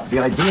 okay? Yeah. The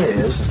idea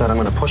is that I'm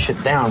going to push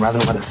it down rather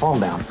than let it fall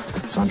down.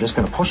 So I'm just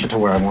going to push it to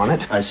where I want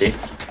it. I see.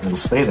 And it'll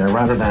stay there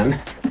rather than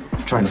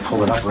trying to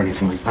pull it up or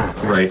anything like that.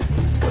 Right.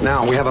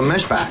 Now, we have a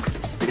mesh back.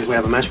 Because we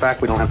have a mesh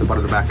back, we don't have to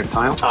butter the back of the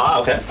tile.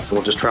 Ah, okay. So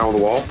we'll just trowel the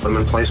wall, put them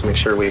in place, make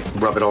sure we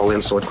rub it all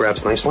in so it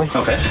grabs nicely.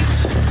 Okay.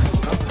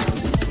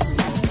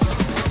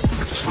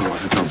 Just want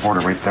to do a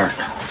border right there.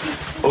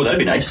 Oh, that'd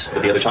be nice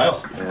with the other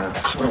tile. Yeah.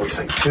 So what do we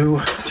think? 2,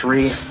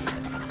 3.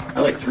 I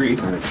like 3. I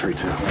think 3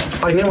 too.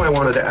 I knew I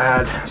wanted to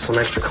add some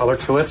extra color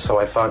to it, so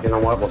I thought, you know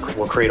what,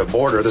 we'll create a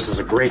border. This is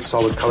a great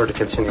solid color to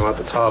continue out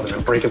the tub, and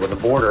then break it with a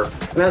border.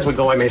 And as we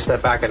go, I may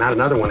step back and add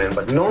another one in.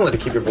 But normally to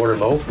keep your border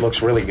low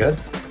looks really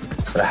good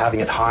instead of having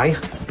it high.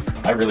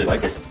 I really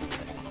like it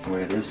the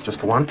way it is.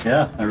 Just the one?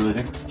 Yeah, I really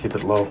do. Keep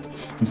it low.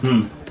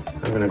 I'm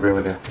going to agree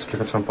with you. Just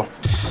keep it simple.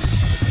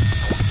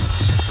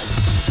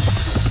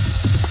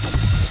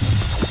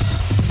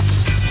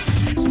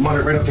 Mud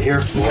it right up to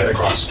here. We'll get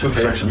across. 2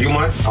 sections. You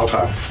mud, I'll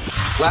tile.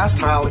 Last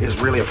tile is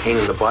really a pain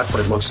in the butt, but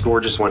it looks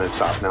gorgeous when it's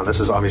up. Now,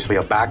 this is obviously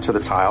a back to the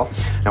tile,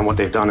 and what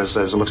they've done is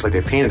it looks like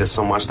they painted it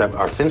so much that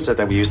our thin set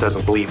that we use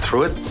doesn't bleed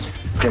through it.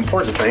 The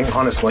important thing,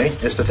 honestly,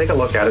 is to take a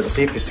look at it and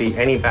see if you see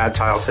any bad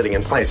tile sitting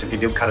in place. If you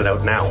do, cut it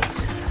out now.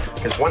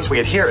 Because once we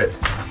adhere it,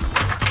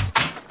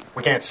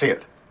 we can't see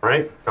it,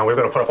 right? Now, we're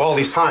going to put up all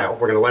these tile.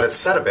 We're going to let it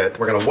set a bit.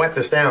 We're going to wet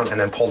this down and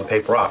then pull the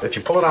paper off. If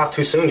you pull it off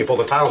too soon, you pull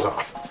the tiles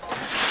off.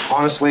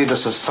 Honestly,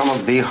 this is some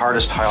of the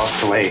hardest tiles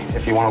to lay.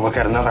 If you want to look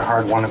at another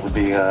hard one, it would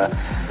be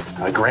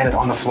granite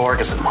on the floor,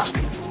 because it must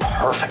be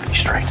perfectly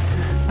straight.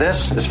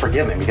 This is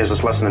forgiving because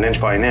it's less than 1 inch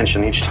by 1 inch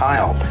in each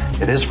tile.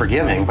 It is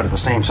forgiving, but at the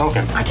same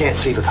token, I can't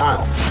see the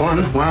tile.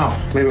 Fun? Wow.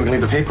 Maybe we can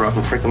leave the paper up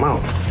and freak them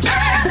out.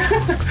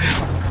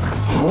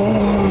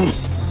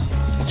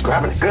 It's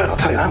grabbing it good, I'll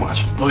tell you that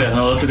much. Oh yeah,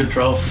 no, that's a good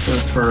trowel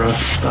for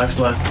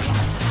backsplash.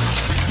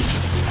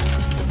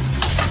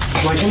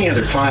 Like any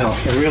other tile,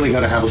 you really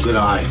got to have a good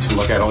eye to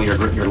look at all your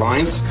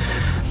lines.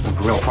 The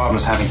real problem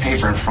is having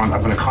paper in front.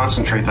 I'm going to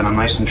concentrate that I'm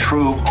nice and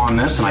true on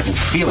this, and I can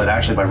feel it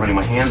actually by running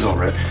my hands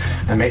over it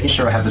and making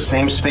sure I have the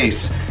same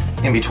space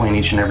in between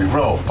each and every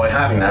row. By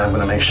having that, I'm going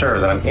to make sure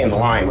that I'm in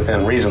line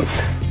within reason.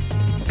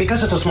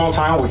 Because it's a small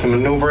tile, we can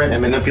maneuver it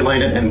and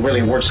manipulate it, and really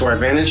it works to our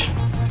advantage.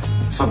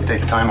 Something to take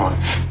your time on.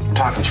 I'm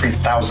talking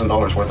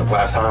 $3,000 worth of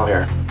glass tile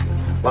here.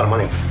 A lot of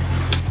money.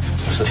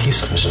 This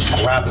adhesive is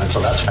just grabbing it, so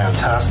that's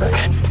fantastic.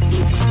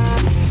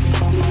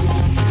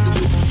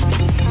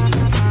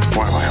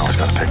 Why have I always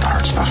got to pick the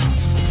hard stuff?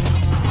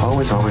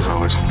 Always, always,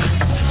 always.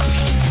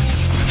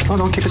 Oh,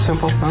 no, keep it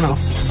simple. No.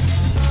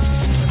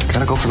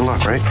 Gotta go for the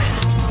luck, right?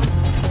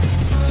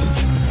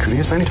 Could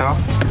use any towel.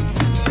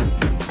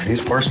 Could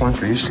use porcelain,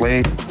 could use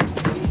slate.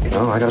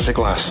 No, I gotta pick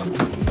glass.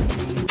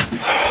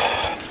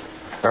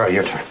 All right,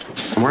 your turn.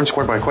 I'm wearing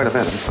square by quite a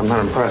bit. I'm not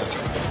impressed.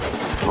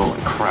 Holy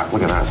crap,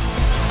 look at that.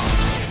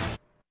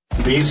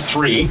 These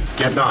 3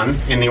 get done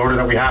in the order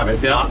that we have it.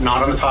 Yeah.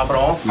 Not on the top at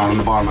all, not on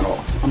the bottom at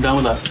all. I'm down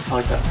with that. I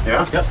like that.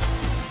 Yeah? Yep.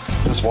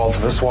 This wall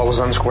to this wall is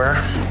unsquare.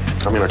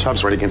 I mean, our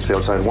tub's right against the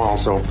outside wall,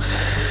 so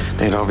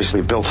they'd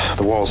obviously built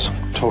the walls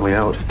totally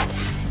out.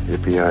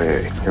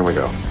 Yippee-yi-yay. Here we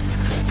go.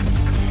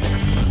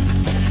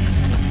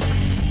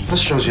 This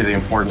shows you the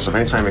importance of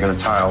any time you're going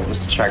to tile is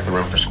to check the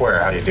room for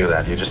square. How do you do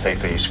that? Do you just take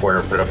the square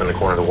and put it up in the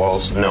corner of the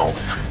walls? No.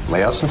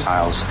 Lay out some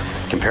tiles,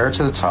 compare it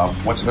to the tub,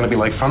 what's it going to be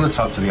like from the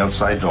tub to the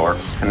outside door,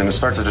 and then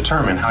start to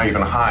determine how you're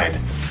going to hide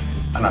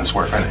an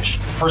unsquare finish.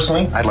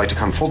 Personally, I'd like to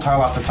come full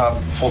tile off the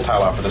tub, full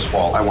tile off of this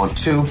wall. I want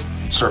 2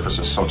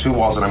 surfaces, so 2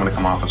 walls that I'm going to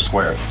come off of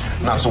square.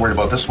 I'm not so worried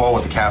about this wall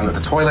with the cabinet, the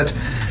toilet.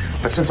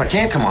 But since I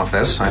can't come off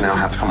this, I now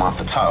have to come off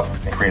the tub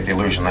and create the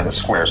illusion that it's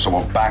square. So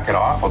we'll back it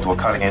off, we'll do a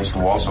cut against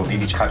the wall so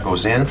each cut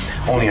goes in.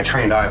 Only a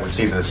trained eye would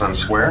see that it's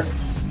unsquare,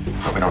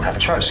 but we don't have a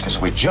choice, because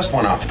if we just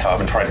went off the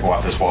tub and tried to go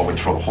off this wall, we'd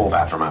throw the whole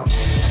bathroom out.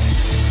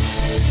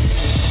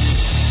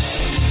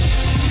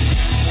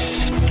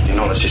 You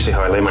notice, you see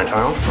how I lay my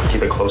tile? I'll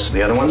keep it close to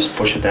the other ones,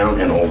 push it down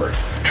and over.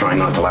 Try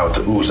not to allow it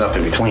to ooze up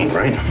in between,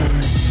 right?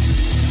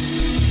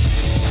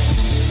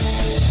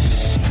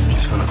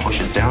 Just gonna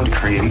push it down to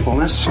create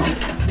equalness.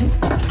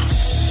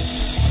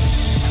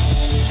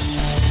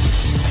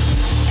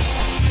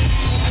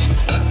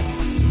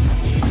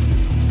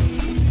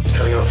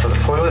 Cutting out for the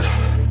toilet.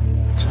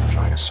 So I'm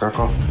drawing a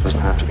circle.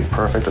 Doesn't have to be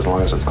perfect as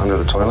long as it's under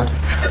the toilet.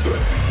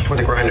 With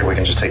the grinder, we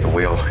can just take the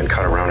wheel and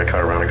cut around it, cut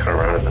around it, cut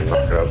around it, and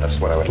knock it out. That's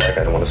what I would like.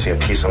 I don't want to see a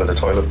piece under the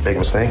toilet. Big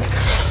mistake.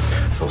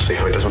 So we'll see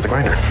how he does with the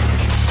grinder.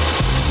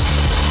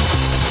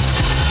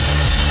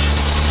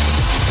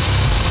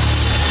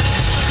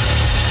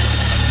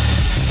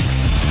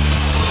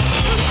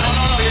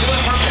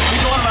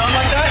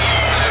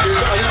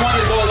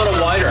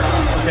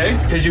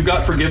 Because you've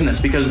got forgiveness.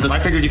 Because I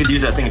figured you could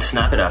use that thing and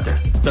snap it after.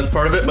 that's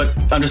part of it. But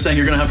I'm just saying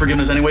you're going to have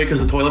forgiveness anyway because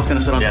the toilet's going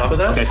to sit on top of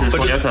that. Okay, so this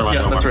but just, yeah,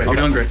 yeah, that's right. Okay.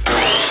 You're doing great.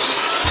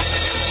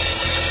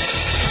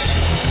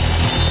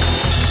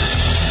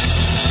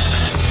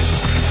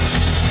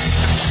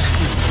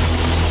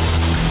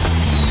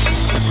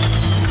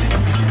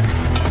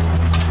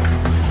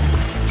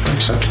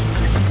 Makes sense.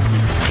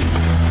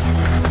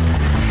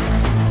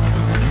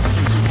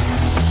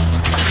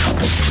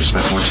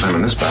 more time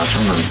in this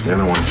bathroom than the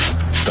other one.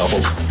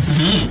 Doubled.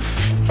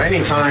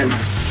 Anytime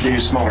you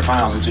use smaller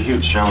tiles, it's a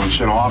huge challenge.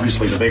 You know,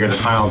 obviously, the bigger the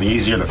tile, the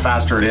easier, the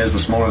faster it is. The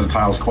smaller the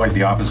tile is quite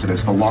the opposite.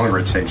 It's the longer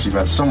it takes. You've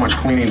got so much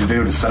cleaning to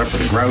do to set up for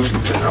the grout.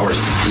 Hours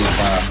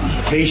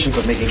of patience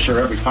of making sure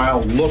every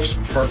tile looks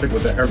perfect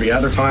with every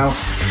other tile.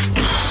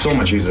 It's so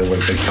much easier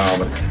with a big tile.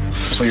 But,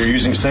 so you're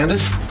using sanded?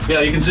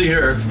 Yeah, you can see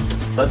here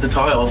that the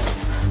tile,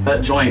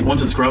 that joint,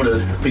 once it's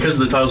grouted, because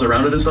the tiles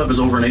around it and stuff, is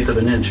over 1/8 of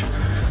an inch.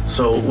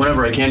 So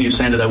whenever I can use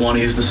sanded, I want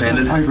to use the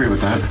sanded. I agree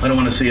with that. I don't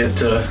want to see it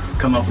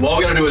come up. All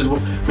we got to do is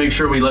make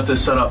sure we let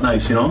this set up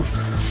nice, you know?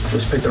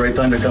 Just pick the right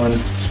time to come and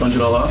sponge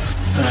it all off.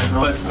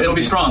 But it'll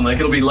be strong, like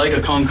it'll be like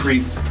a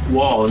concrete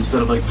wall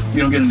instead of like,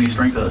 you don't get any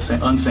strength out of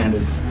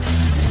unsanded.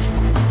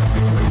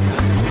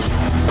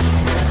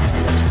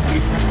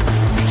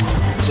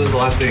 This is the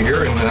last day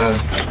here, and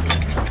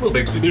a little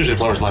big. Usually, the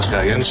plumber's the last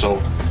guy in, so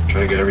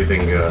trying to get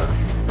everything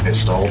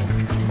installed.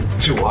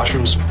 2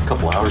 washrooms, a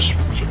couple hours,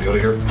 should be out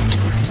of here.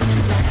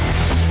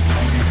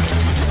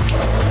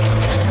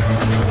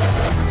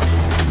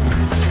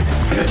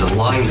 It's a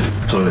lined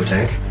toilet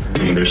tank.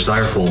 There's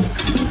styrofoam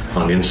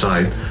on the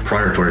inside.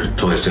 Prior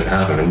toilets didn't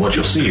happen, and what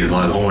you'll see, a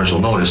lot of homeowners will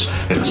notice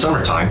in the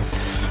summertime,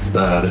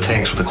 the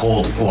tanks with the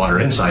cold water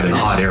inside and the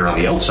hot air on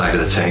the outside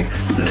of the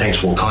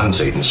tanks will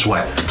condensate and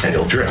sweat, and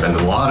it'll drip. And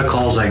a lot of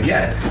calls I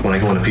get when I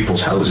go into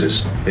people's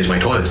houses is my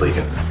toilet's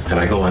leaking. And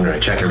I go under and I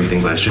check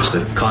everything, but it's just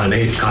the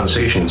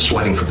condensation and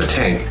sweating from the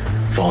tank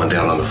falling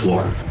down on the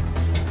floor.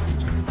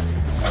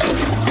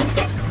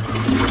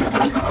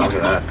 Look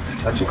at that.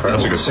 That's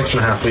incredible. That's a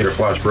 6.5 liter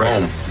flush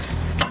boom.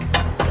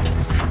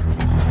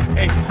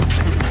 Hey.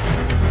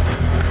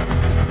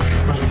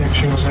 What do you think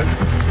shingles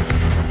there?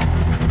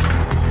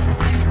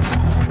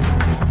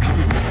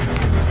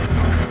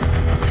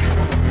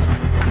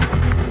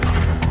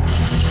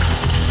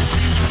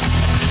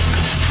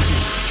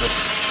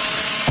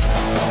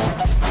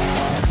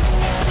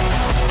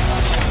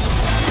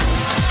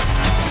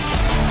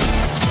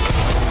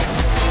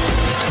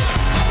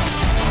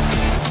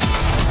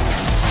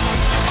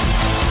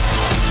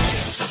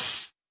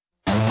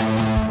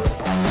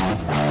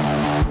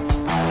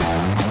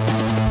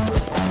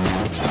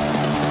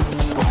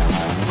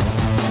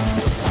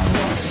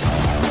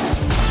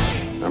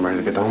 I'm ready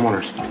to get the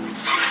homeowners.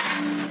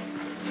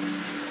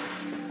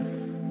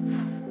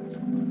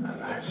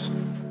 Nice.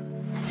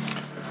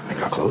 I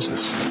think I'll close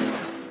this.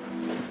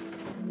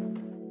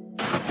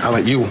 I'll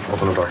let you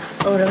open the door.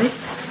 Oh, really?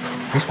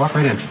 Just walk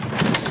right in.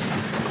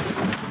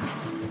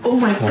 Oh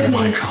my goodness. Oh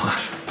my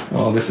god.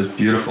 Oh, this is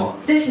beautiful.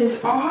 This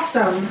is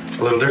awesome.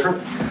 A little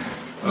different?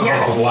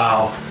 Yes. Oh,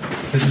 wow.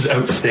 This is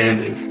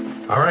outstanding.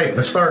 All right,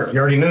 let's start. You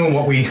already knew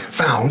what we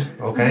found,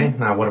 okay?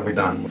 Now, what have we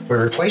done? We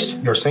replaced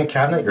your sink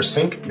cabinet, your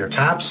sink, your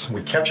taps.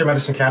 We kept your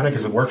medicine cabinet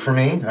because it worked for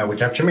me. We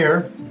kept your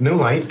mirror, new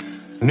light,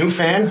 new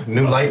fan,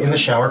 new light in the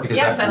shower because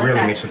that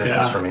really makes a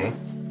difference for me.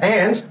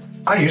 And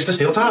I used a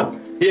steel tub.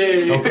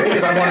 Yay! Okay,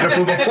 because I wanted to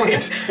prove a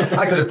point.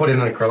 I could have put in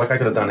an acrylic, I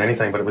could have done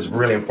anything, but it was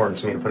really important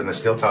to me to put in a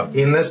steel tub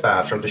in this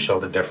bathroom to show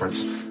the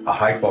difference. A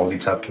high-quality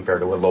tub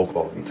compared to a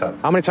low-quality tub.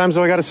 How many times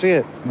do I got to see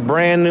it?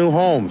 Brand new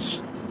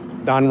homes.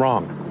 Done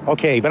wrong.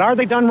 Okay, but are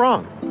they done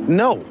wrong?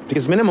 No,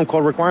 because minimum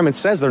code requirement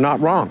says they're not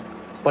wrong,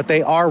 but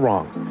they are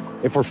wrong.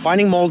 If we're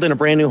finding mold in a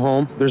brand new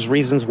home, there's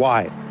reasons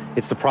why.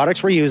 It's the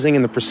products we're using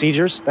and the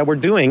procedures that we're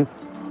doing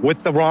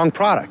with the wrong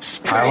products.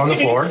 Tile on the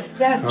floor.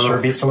 Yes. Sure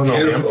beats the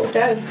linoleum. Beautiful. It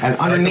does. And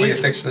underneath,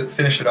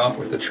 Finish it off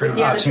with the trim.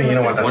 to me, you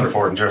know what? That's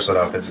important. Dress it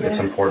up. It's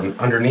important.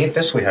 Underneath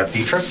this, we have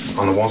D-Trip.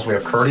 On the walls, we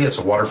have Curdy. It's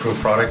a waterproof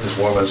product, as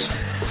well as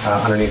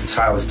underneath the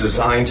tile is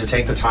designed to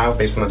take the tile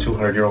based on the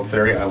 200-year-old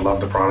theory. I love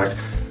the product.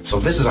 So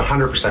this is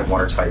 100%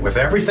 watertight. With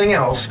everything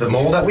else, the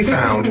mold that we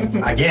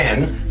found,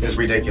 again, is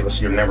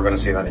ridiculous. You're never going to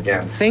see that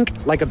again.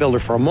 Think like a builder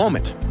for a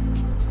moment.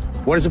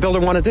 What does a builder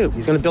want to do?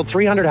 He's going to build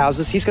 300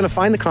 houses. He's going to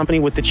find the company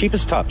with the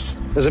cheapest tubs.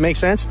 Does it make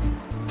sense?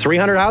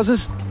 300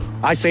 houses?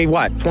 I say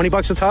what? 20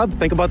 bucks a tub?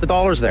 Think about the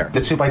dollars there. The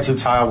 2x2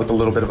 tile with a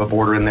little bit of a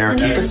border in there.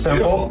 Keep it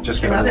simple. Beautiful.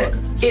 Just give it a look.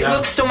 It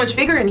looks so much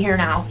bigger in here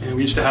now. And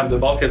we used to have the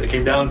bulkhead that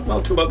came down,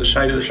 well, to about the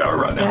side of the shower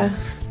right now.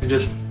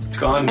 It's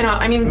gone. And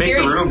I mean, makes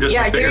the room just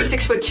much bigger. Gary's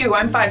 6'2",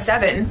 I'm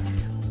 5'7",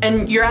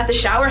 and you're at the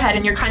shower head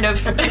and you're kind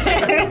of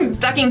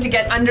ducking to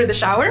get under the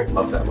shower.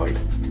 Love that light.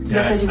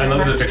 Yes, I do. I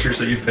love the pictures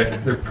that you've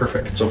picked. They're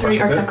perfect. So far, Very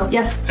so Art good? Deco.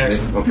 Yes.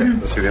 Excellent. Okay,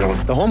 let's see the other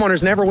one. The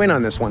homeowners never win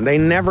on this one. They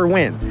never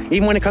win.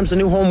 Even when it comes to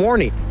new home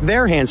warranty,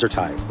 their hands are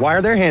tied. Why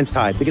are their hands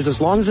tied? Because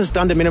as long as it's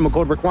done to minimum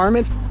code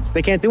requirement,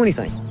 they can't do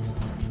anything.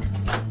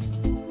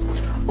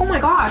 Oh my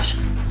gosh.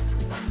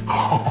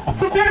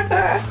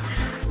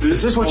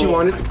 Is this what you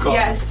wanted?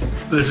 Yes.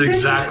 This is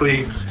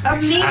exactly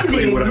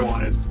what I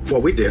wanted.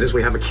 What we did is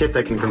we have a kit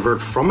that can convert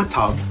from a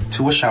tub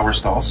to a shower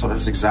stall, so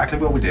that's exactly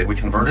what we did. We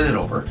converted it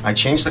over. I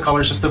changed the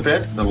colors just a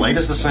bit. The light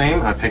is the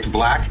same. I picked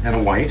black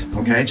and white,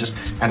 okay?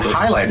 And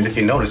highlighted, if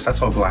you notice,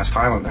 that's all glass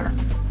tile in there.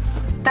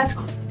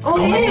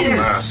 It is.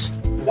 Glass.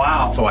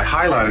 Wow. So I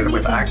highlighted it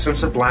with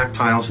accents of black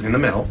tiles in the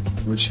middle,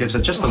 which gives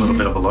it just a little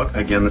bit of a look.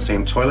 Again, the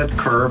same toilet,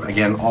 curb,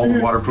 again, all the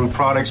waterproof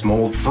products,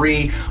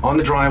 mold-free on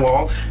the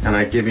drywall. And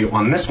I give you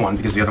on this one,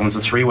 because the other one's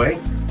a three-way,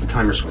 the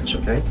timer switch,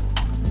 okay?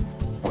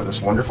 Or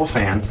this wonderful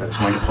fan that is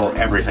going to pull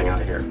everything out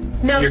of here.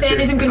 No, the fan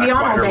isn't going to be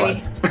on all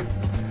day.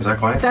 Is that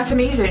quiet? That's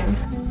amazing.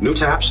 New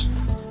taps.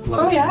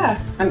 Oh, yeah.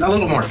 And a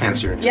little more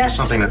fancier. Yes.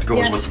 Something that goes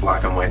Yes. with the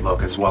black and white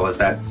look, as well as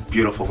that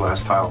beautiful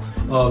glass tile.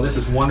 Oh, this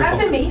is wonderful.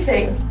 That's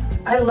amazing.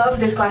 I love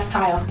this glass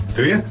tile.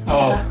 Do you?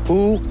 Oh,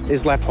 Who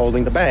is left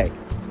holding the bag?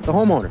 The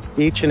homeowner,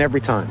 each and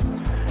every time.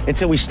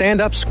 Until we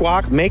stand up,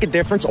 squawk, make a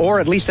difference, or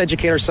at least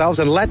educate ourselves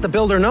and let the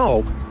builder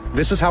know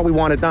this is how we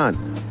want it done.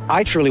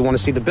 I truly want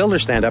to see the builder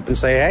stand up and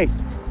say, hey,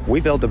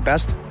 we build the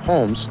best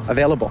homes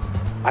available.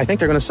 I think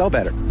they're going to sell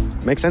better.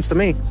 Makes sense to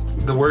me.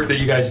 the work that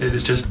you guys did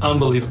is just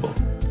unbelievable.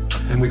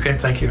 And we can't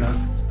thank you enough.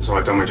 So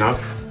I've done my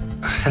job?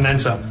 And then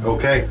some.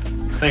 Okay.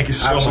 Thank you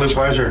so Absolute much.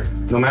 pleasure.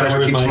 No matter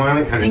what, keep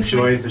smiling and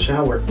enjoy the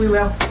shower. We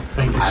will.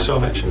 Thank you so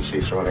much. I see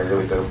through it, I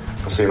really do.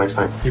 I'll see you next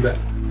time. You bet.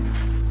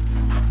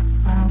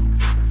 Wow.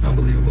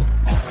 Unbelievable.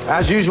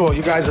 As usual,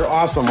 you guys are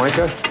awesome,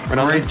 Micah.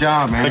 Great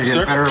job, man. Thank You're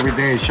you, getting sir. better every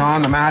day.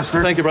 Sean, the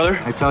master. Thank you, brother.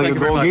 I tell Thank you,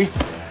 very Bogey. much.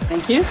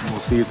 Thank you. We'll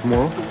see you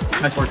tomorrow.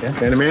 Nice work, Dan.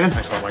 Danny man.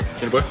 Nice one, Mike.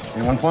 Get a book.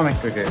 And one plumbing.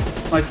 Okay.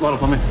 Nice, a lot of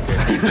plumbing.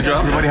 Good job.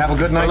 Everybody have a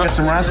good night. Get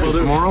some rest, because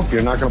tomorrow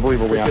you're not going to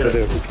believe what we have to do.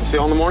 We'll see you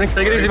all in the morning.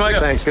 Take it easy, Micah.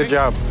 Thanks. Good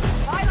job.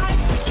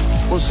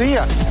 We'll see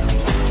ya.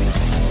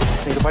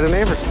 Say goodbye to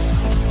neighbors.